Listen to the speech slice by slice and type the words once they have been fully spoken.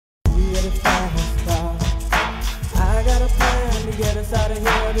get a fast car. I got a plan to get us out of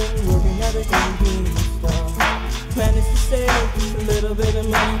here. Been working at the convenience store. Plan is to save just a little bit of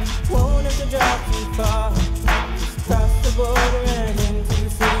money. Won't have to drive too far. Just cross the border and into the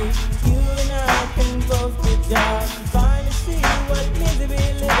city. You and I can both get jobs and finally see what it means to be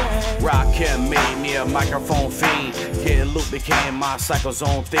living. Rakim made me a microphone fiend. Getting loot became my cycle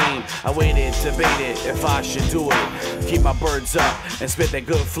zone theme. I waited, debated if I should do it. Keep my birds up and spit that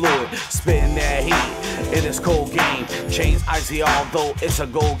good fluid. Spitting that heat in this cold game. Chains icy although it's a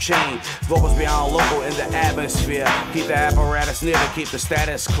gold chain. Vocals beyond local in the atmosphere. Keep the apparatus near to keep the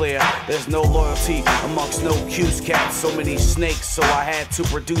status clear. There's no loyalty amongst no Q's cats. So many snakes so I had to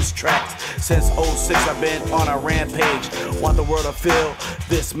produce tracks. Since 06 I've been on a rampage. Want the world to feel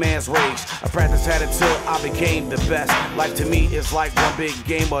this man's rage. I practiced had it till I became the best. Life to me is like one big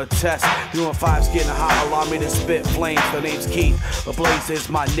game or test. 315's getting hot, allow me to spit flames. The name's Keith, but Blaze is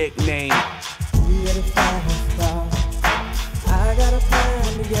my nickname. You get a fast car. I got a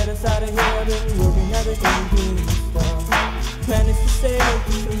plan to get us out of here. Been working at the convenience store. Plan is to save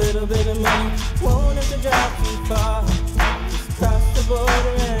just a little bit of money. Won't have to drive too far. Just cross the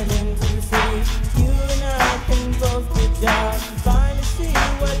border and into the city. You and I can both get jobs and finally see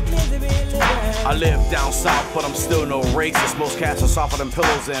what it means to be living. I live down south, but I'm still no racist. Most cats are softer than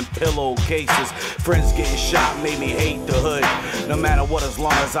pillows and pillowcases. Friends getting shot made me hate the hood. No matter what, as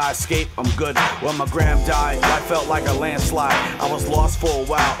long as I escape, I'm good. When my gram died, life felt like a landslide. I was lost for a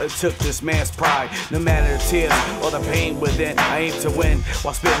while, it took this man's pride. No matter the tears or the pain within, I aim to win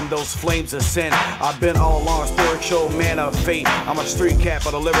while spitting those flames of sin. I've been all along a spiritual man of faith. I'm a street cat,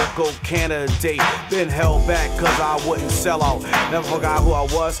 but a lyrical candidate. Been held back cause I wouldn't sell out. Never forgot who I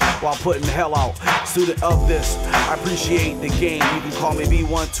was while putting hell out. Student of this, I appreciate the game. You can call me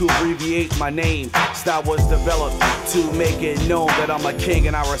B1 to abbreviate my name. Style was developed to make it known that I'm a king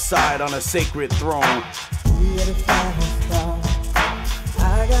and I reside on a sacred throne. You get a fast car.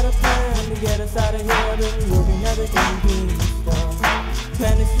 I got a plan to get us out of here. Been working at the convenience store.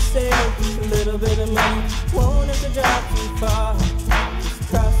 Plan is to save just a little bit of money. Won't have to drive too far. Just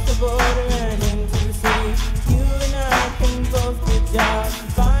cross the border and into the city. You and I can both get jobs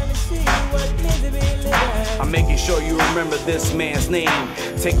and finally see what it means to be living. I'm making sure you remember this man's name.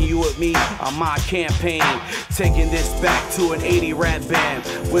 Taking you with me on my campaign. Taking this back to an 80 rap band.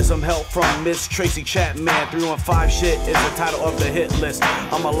 With some help from Miss Tracy Chapman. 315 shit is the title of the hit list.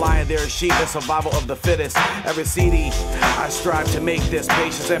 I'm a lion, there is she, the survival of the fittest. Every CD, I strive to make this.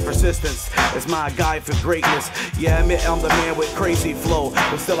 Patience and persistence is my guide for greatness. Yeah, I admit I'm the man with crazy flow.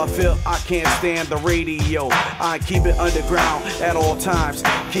 But still I feel I can't stand the radio. I keep it underground at all times.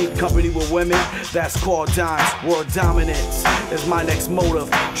 Keep company with women, that's called dimes. World dominance is my next motive.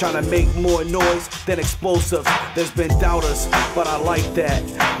 Trying to make more noise than explosives. There's been doubters, but I like that.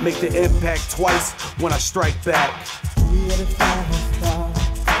 Make the impact twice when I strike back. You get a fast car.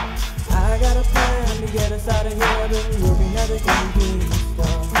 I got a plan to get us out of here. Been working at the convenience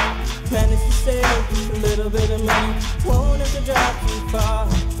store. Plan is to save just a little bit of money. Won't have to drive too far.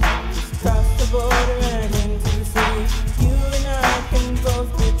 Just cross the border and into the city. You and I can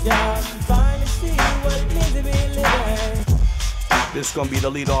both get jobs and finally see what it means to be living. This is gonna be the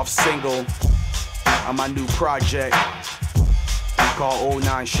lead-off single on my new project called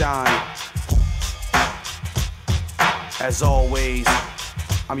 09 Shine. As always,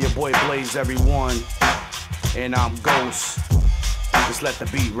 I'm your boy Blaze, everyone, and I'm Ghost. Just let the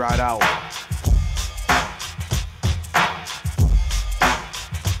beat ride out.